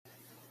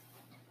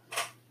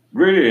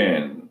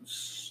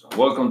Greetings.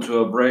 Welcome to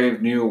a brave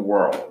new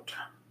world.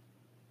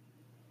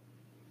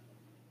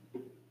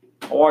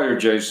 How are you,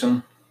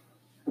 Jason?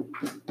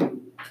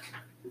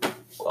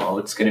 Well,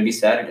 it's going to be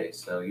Saturday,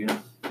 so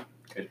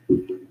good.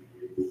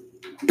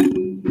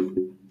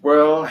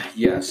 Well,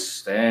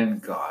 yes,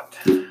 thank God.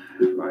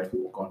 Right,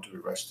 we're going to be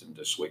resting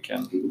this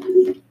weekend.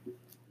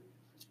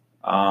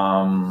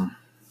 Um,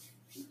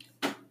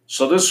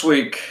 so this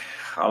week,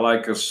 I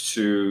like us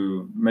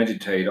to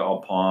meditate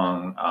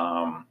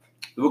upon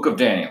the book of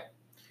Daniel,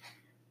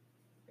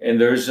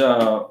 and there's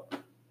a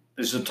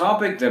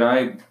topic that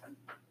I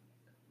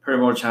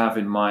pretty much have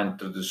in mind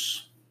through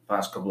this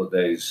past couple of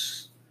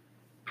days,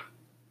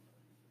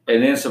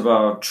 and it's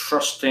about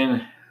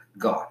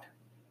God,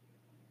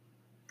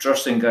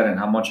 trusting God, and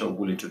how much I'm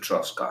willing to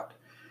trust God.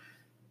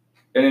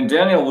 And in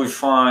Daniel, we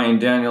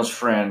find Daniel's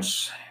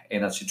friends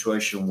in a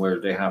situation where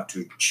they have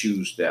to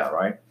choose that,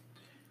 right?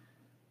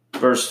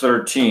 Verse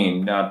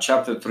 13, now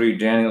chapter 3,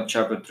 Daniel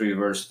chapter 3,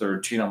 verse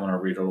 13. I'm going to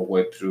read all the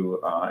way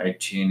through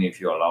 18 if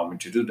you allow me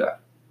to do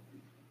that.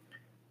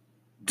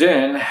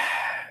 Then,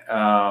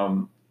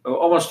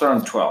 almost start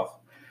on 12.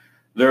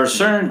 There are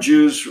certain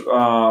Jews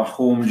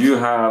whom you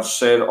have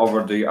set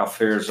over the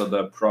affairs of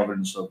the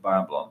province of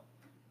Babylon: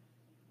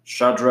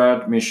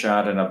 Shadrach,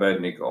 Meshach, and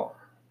Abednego.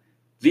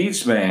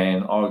 These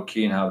men, O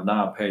king, have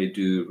not paid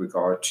due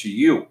regard to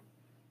you.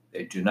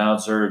 They do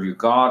not serve your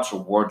gods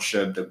or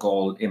worship the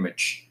gold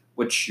image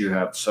which you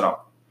have set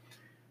up.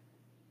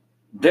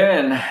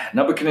 Then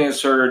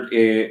Nebuchadnezzar,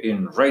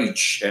 in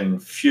rage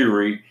and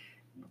fury,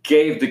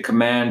 gave the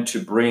command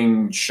to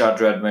bring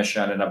Shadrach,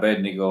 Meshach, and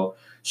Abednego.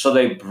 So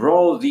they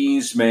brought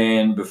these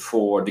men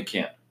before the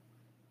king.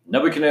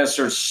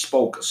 Nebuchadnezzar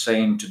spoke,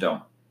 saying to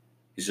them,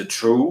 "Is it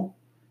true,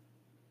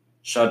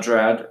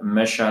 Shadrach,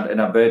 Meshach,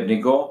 and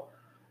Abednego,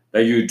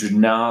 that you do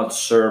not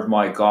serve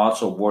my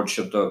gods or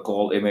worship the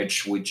gold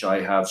image which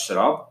I have set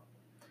up?"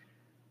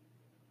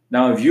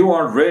 Now, if you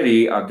are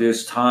ready at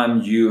this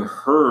time, you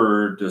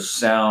heard the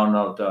sound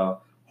of the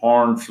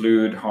horn,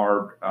 flute,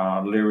 harp,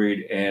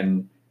 lyre,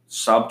 and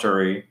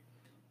psaltery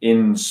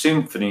in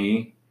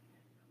symphony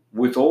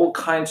with all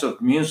kinds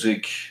of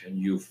music, and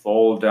you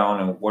fall down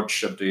and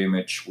worship the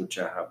image which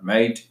I have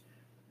made.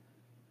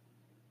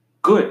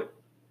 Good.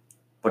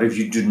 But if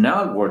you do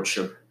not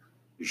worship,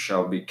 you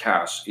shall be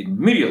cast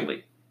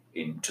immediately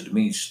into the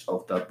midst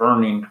of the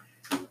burning,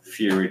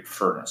 fiery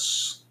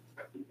furnace.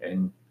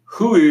 And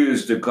who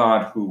is the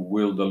God who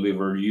will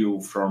deliver you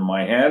from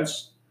my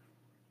hands?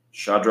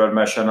 Shadrach,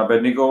 Meshach, and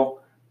Abednego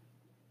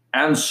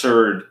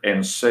answered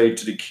and said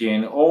to the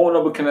king, "O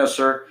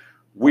Nebuchadnezzar,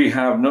 we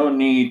have no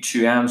need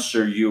to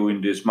answer you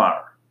in this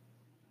matter."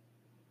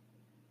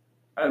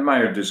 I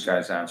admire this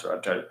guy's answer, I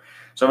tell you.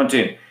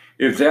 17.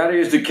 If that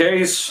is the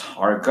case,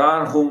 our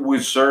God whom we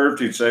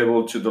serve is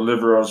able to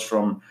deliver us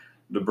from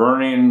the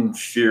burning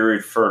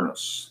fiery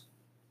furnace,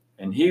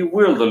 and he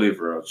will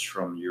deliver us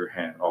from your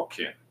hand, O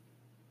king.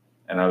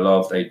 And I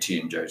love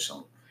 18,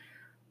 Jason.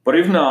 But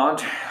if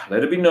not,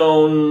 let it be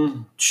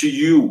known to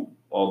you,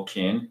 O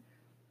king,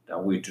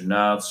 that we do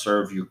not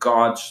serve you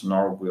gods,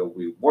 nor will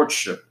we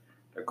worship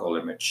the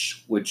gold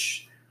image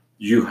which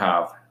you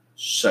have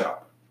set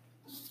up.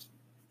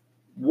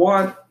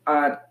 What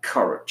a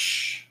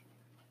courage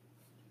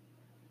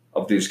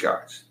of these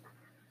guys,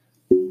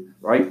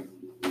 right?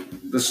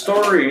 The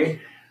story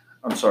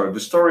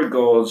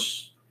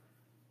goes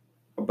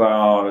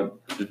about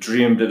the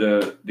dream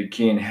that the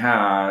king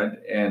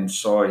had, and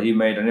so he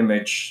made an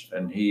image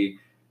and he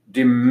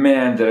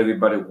demanded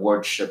everybody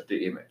worship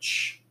the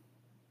image.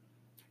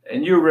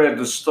 And you read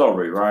the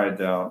story, right?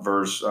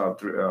 Verse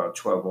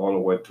 12 all the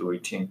way through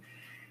 18.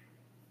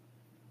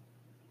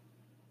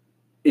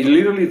 He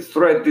literally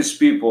threatened these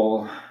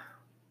people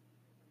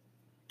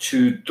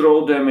to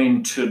throw them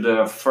into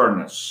the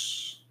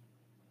furnace.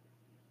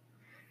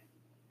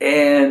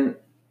 And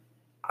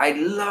I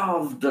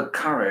love the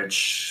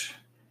courage.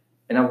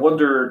 And I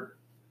wonder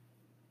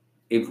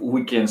if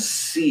we can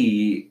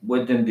see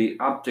within the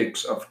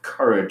optics of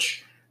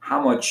courage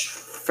how much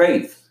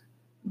faith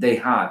they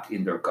had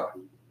in their God.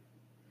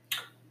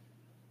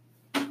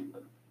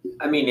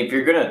 I mean, if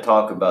you're going to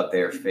talk about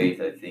their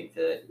faith, I think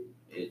that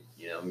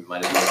we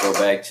might as well go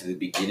back to the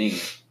beginning,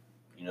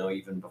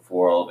 even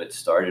before all of it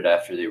started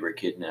after they were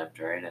kidnapped,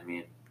 right?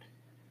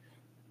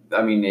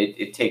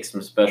 It takes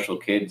some special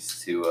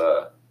kids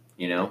to,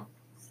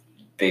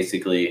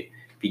 basically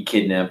be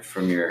kidnapped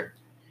from your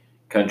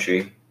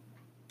country,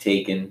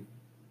 taken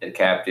a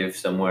captive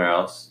somewhere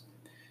else,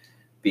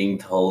 being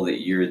told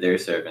that you're their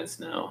servants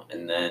now,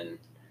 and then,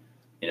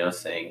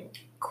 saying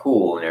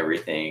cool and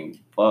everything,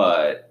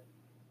 but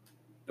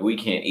we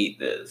can't eat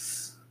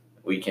this.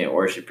 We can't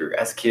worship your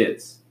as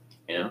kids,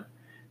 you know.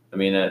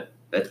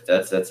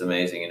 That's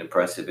amazing and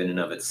impressive in and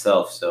of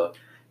itself. So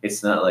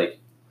it's not like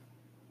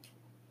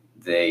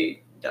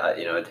they,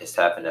 it just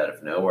happened out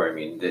of nowhere. I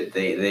mean,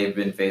 they've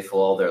been faithful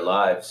all their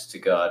lives to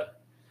God,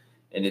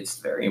 and it's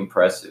very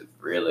impressive,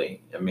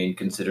 really. I mean,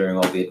 considering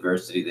all the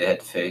adversity they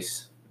had to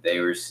face, they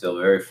were still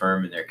very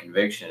firm in their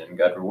conviction, and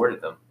God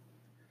rewarded them.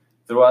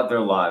 throughout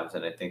their lives,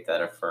 and I think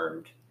that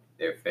affirmed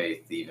their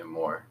faith even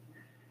more.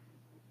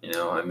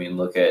 I mean,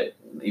 look at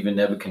even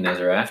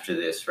Nebuchadnezzar after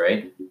this,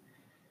 right?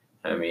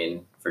 I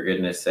mean, for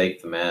goodness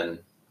sake, the man,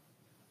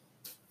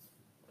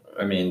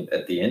 I mean,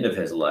 at the end of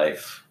his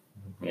life,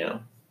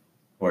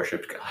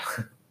 worshipped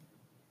God.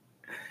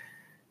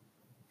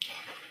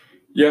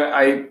 Yeah,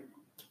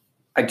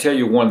 I tell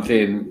you one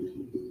thing,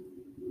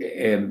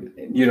 and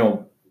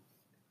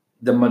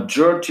the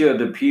majority of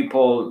the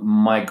people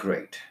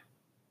migrate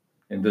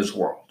in this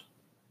world,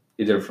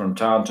 either from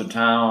town to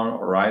town,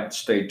 or right,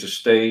 state to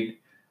state,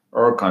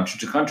 or country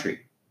to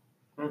country.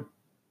 Hmm.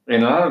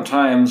 And a lot of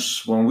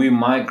times when we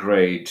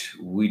migrate,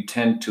 we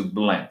tend to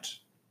blend,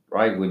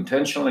 right? We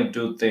intentionally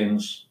do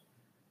things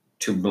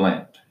to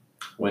blend,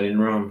 When in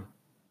Rome.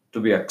 to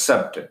be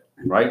accepted,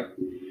 right?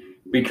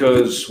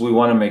 Because we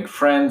want to make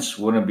friends,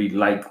 we want to be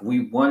like,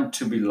 we want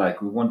to be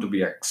like, we want to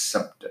be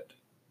accepted.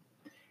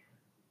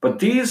 But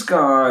these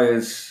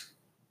guys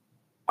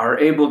are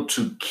able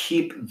to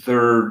keep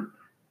their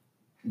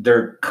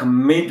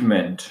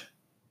commitment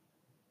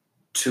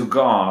to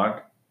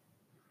God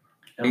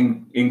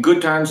in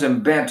good times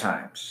and bad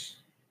times.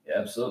 Yeah,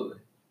 absolutely.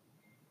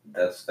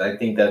 I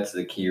think that's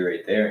the key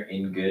right there,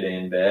 in good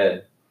and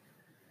bad.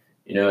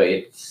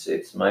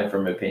 It's my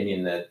firm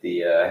opinion that the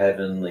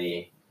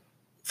heavenly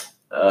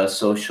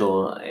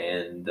social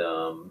and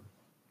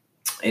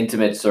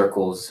intimate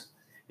circles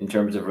in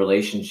terms of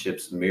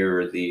relationships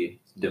mirror the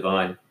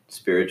divine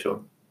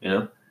spiritual.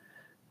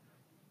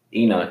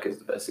 Enoch is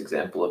the best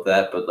example of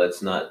that, but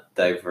let's not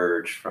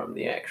diverge from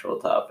the actual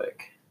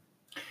topic.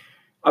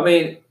 I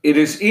mean, it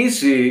is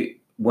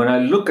easy when I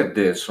look at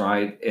this,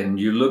 right? And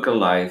you look at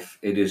life,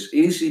 it is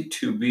easy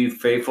to be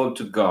faithful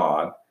to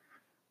God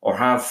or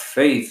have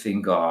faith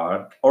in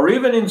God or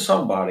even in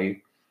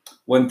somebody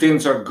when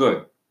things are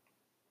good.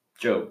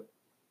 Job.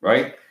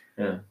 Right?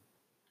 Yeah.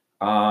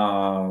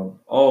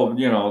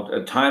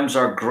 Times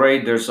are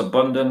great, there's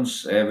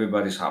abundance,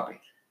 everybody's happy.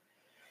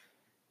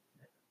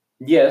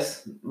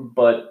 Yes,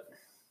 but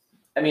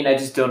I mean, I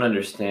just don't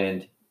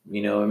understand.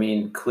 I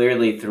mean,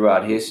 clearly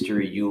throughout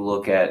history, you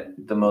look at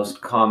the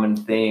most common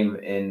theme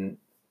in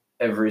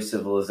every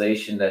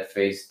civilization that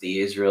faced the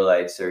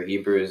Israelites or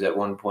Hebrews at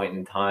one point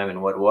in time,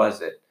 and what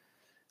was it?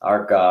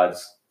 Our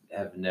gods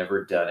have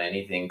never done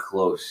anything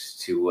close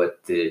to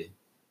what the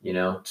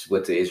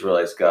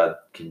Israelites' God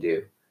can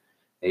do.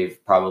 They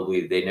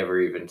never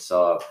even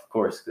saw, of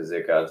course, because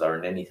their gods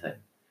aren't anything.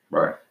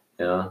 Right.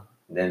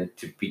 Then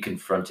to be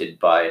confronted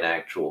by an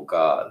actual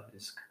God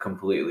is a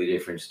completely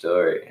different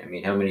story. I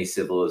mean, how many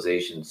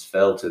civilizations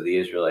fell to the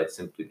Israelites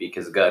simply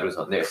because God was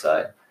on their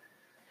side?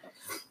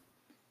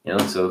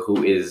 So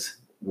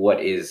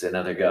what is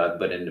another God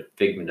but a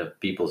figment of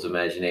people's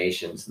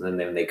imaginations? And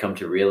then they come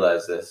to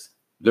realize this.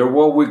 They're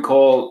what we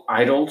call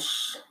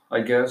idols,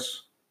 I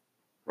guess,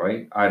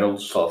 right?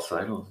 Idols. False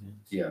idols.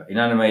 Yeah,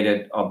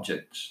 inanimated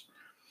objects.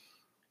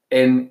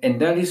 And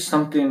that is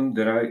something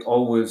that I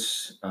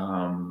always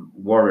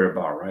worry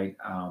about, right?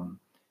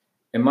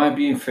 Am I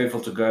being faithful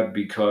to God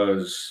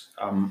because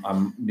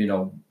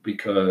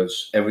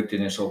because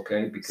everything is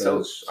okay,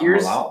 because I'm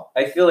allowed?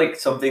 I feel like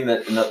something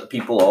that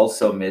people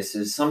also miss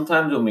is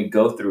sometimes when we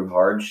go through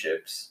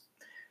hardships.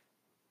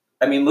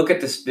 I mean, look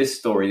at this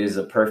story. This is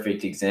a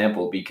perfect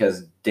example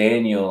because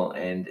Daniel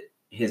and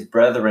his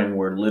brethren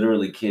were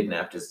literally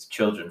kidnapped as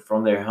children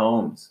from their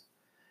homes,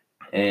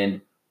 and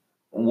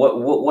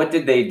what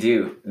did they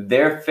do?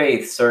 Their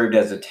faith served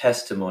as a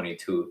testimony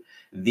to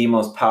the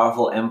most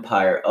powerful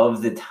empire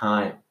of the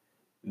time.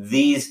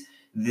 This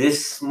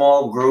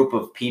small group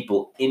of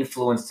people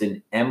influenced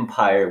an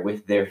empire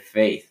with their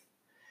faith.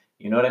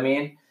 You know what I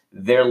mean?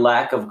 Their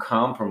lack of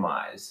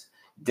compromise,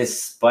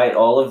 despite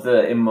all of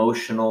the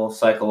emotional,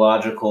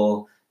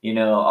 psychological,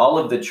 all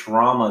of the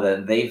trauma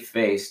that they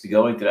faced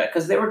going through that,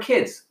 because they were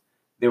kids.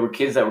 They were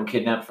kids that were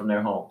kidnapped from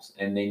their homes,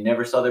 and they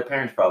never saw their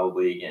parents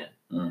probably again.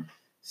 Mm.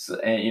 So,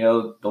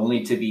 and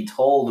only to be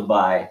told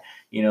by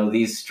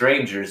these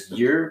strangers,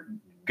 you're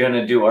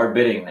gonna do our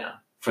bidding now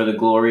for the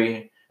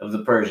glory of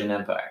the Persian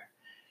Empire.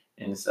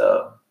 And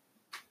so,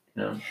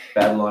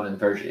 Babylon and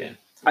Persia.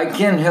 I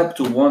can't help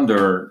to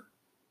wonder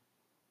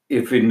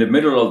if in the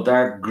middle of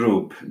that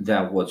group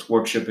that was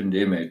worshiping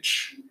the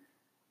image,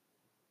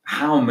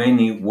 how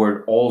many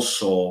were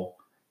also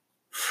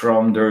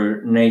from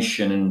their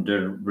nation and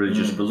their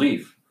religious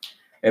belief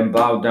and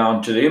bowed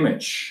down to the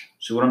image.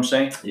 See what I'm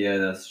saying? Yeah,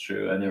 that's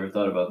true. I never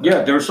thought about that.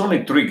 Yeah, there's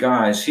only 3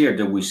 guys here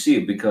that we see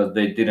because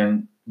they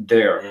didn't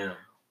dare. Yeah.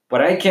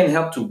 But I can't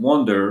help to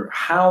wonder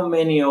how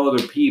many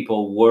other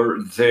people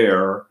were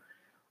there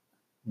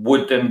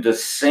within the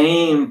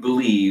same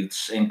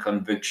beliefs and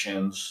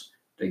convictions.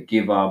 They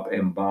give up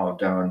and bow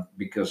down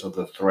because of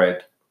the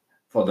threat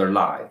for their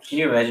lives. Can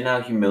you imagine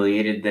how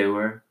humiliated they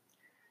were?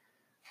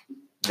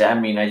 I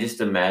mean, I just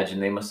imagine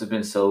they must have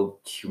been so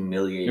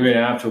humiliated. You mean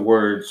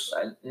afterwards?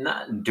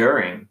 Not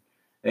during.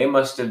 They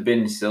must have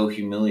been so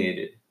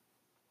humiliated.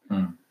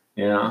 Hmm.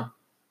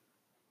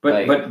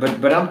 But Like,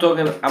 but I'm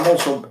talking. I'm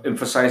also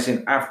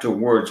emphasizing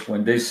afterwards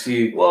when they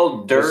see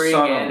well, the during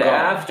Son of and God.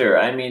 after.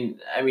 I mean,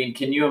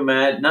 can you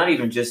imagine? Not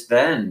even just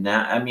then.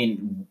 Now, I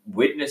mean,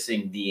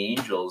 witnessing the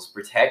angels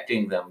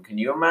protecting them. Can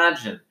you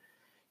imagine?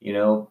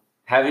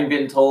 Having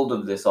been told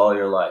of this all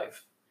your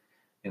life,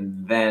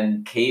 and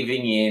then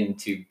caving in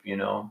to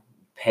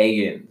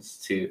pagans,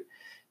 to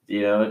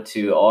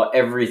all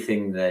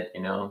everything that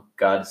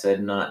God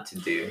said not to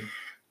do.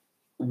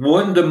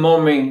 When the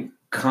moment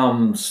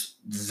comes,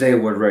 they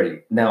were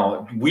ready.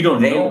 Now we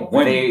don't They know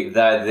when.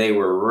 they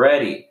were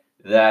ready.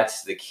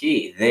 That's the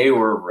key. They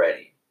were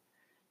ready.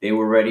 They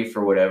were ready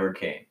for whatever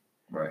came.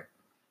 Right.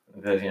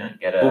 Because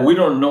But we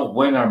don't know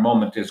when our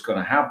moment is going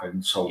to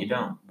happen. So You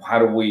don't. How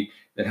do we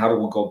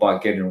go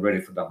about getting ready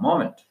for that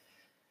moment?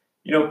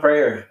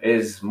 Prayer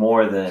is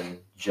more than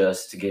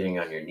just getting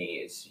on your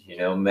knees.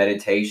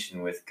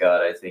 Meditation with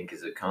God, I think,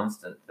 is a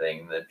constant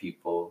thing that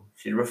people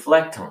should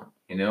reflect on.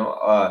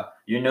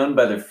 You're known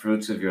by the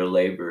fruits of your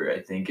labor, I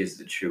think, is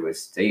the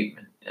truest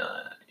statement.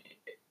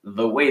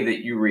 The way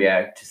that you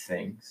react to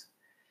things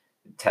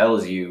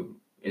tells you,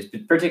 is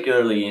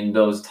particularly in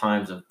those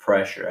times of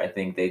pressure, I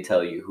think they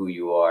tell you who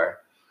you are.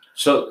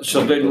 So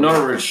they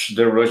nourish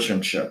the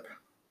relationship.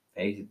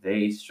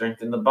 They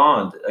strengthen the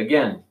bond.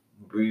 Again,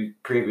 we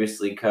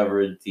previously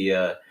covered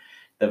the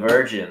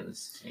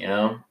virgins,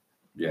 Yeah.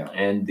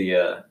 and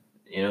the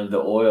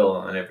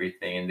oil and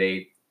everything,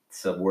 and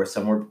some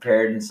were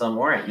prepared and some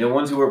weren't. The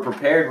ones who were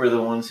prepared were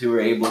the ones who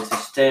were able to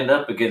stand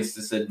up against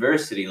this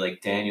adversity,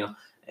 like Daniel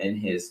and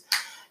his.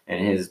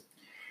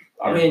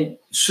 I mean,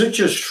 such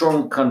a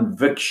strong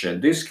conviction.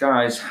 These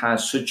guys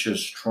had such a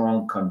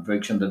strong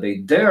conviction that they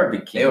dared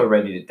the king. They were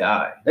ready to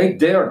die. They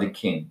dared the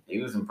king. He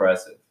was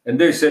impressive. And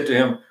they said to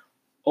him,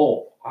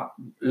 "Oh,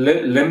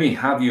 let me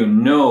have you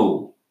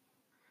know.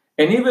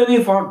 And even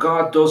if our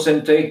God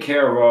doesn't take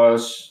care of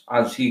us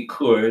as he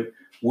could,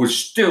 we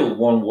still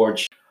won't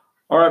watch."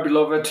 All right,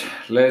 beloved,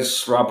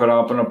 let's wrap it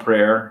up in a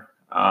prayer.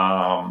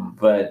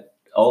 But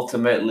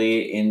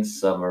ultimately, in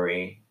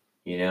summary,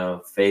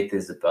 faith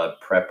is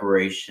about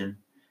preparation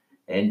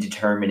and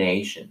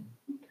determination.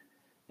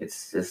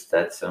 It's just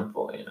that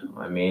simple.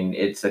 I mean,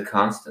 it's a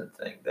constant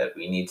thing that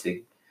we need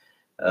to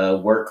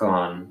work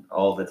on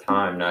all the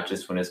time, not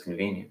just when it's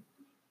convenient.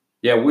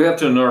 Yeah, we have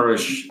to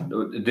nourish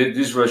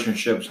these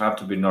relationships. Have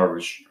to be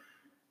nourished,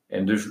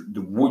 and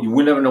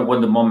we never know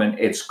when the moment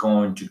it's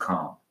going to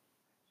come,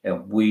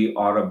 and we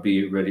ought to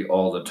be ready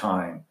all the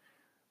time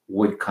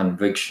with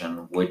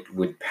conviction,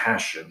 with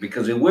passion.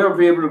 Because if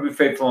we're able to be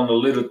faithful on the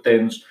little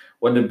things,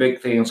 when the big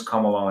things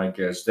come along, I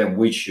guess, then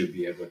we should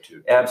be able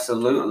to.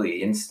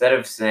 Absolutely. Instead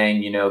of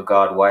saying,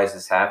 God, why is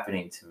this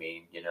happening to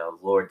me?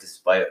 Lord,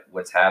 despite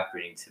what's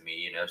happening to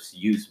me,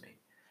 use me.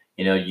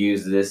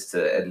 Use this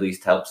to at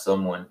least help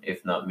someone,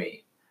 if not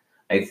me.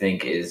 I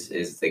think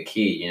is the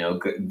key.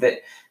 That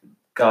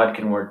God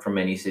can work from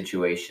any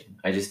situation.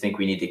 I just think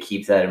we need to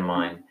keep that in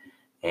mind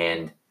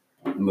and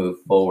move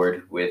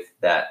forward with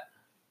that.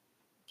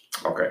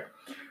 Okay,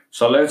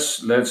 so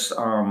let's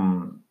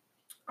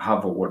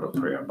have a word of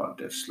prayer about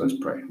this. Let's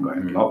pray. Go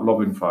ahead.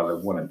 Loving Father, I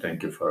want to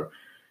thank you for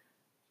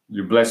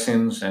your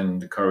blessings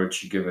and the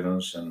courage you've given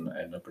us and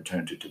the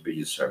opportunity to be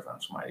your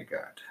servants, mighty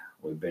God.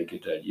 We beg you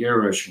that your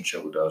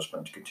relationship with us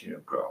will continue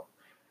to grow.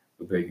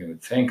 We beg you to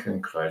thank you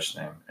in Christ's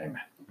name.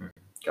 Amen.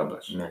 God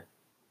bless. Amen.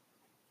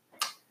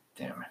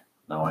 Damn it.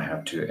 Now I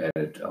have to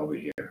edit over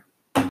here.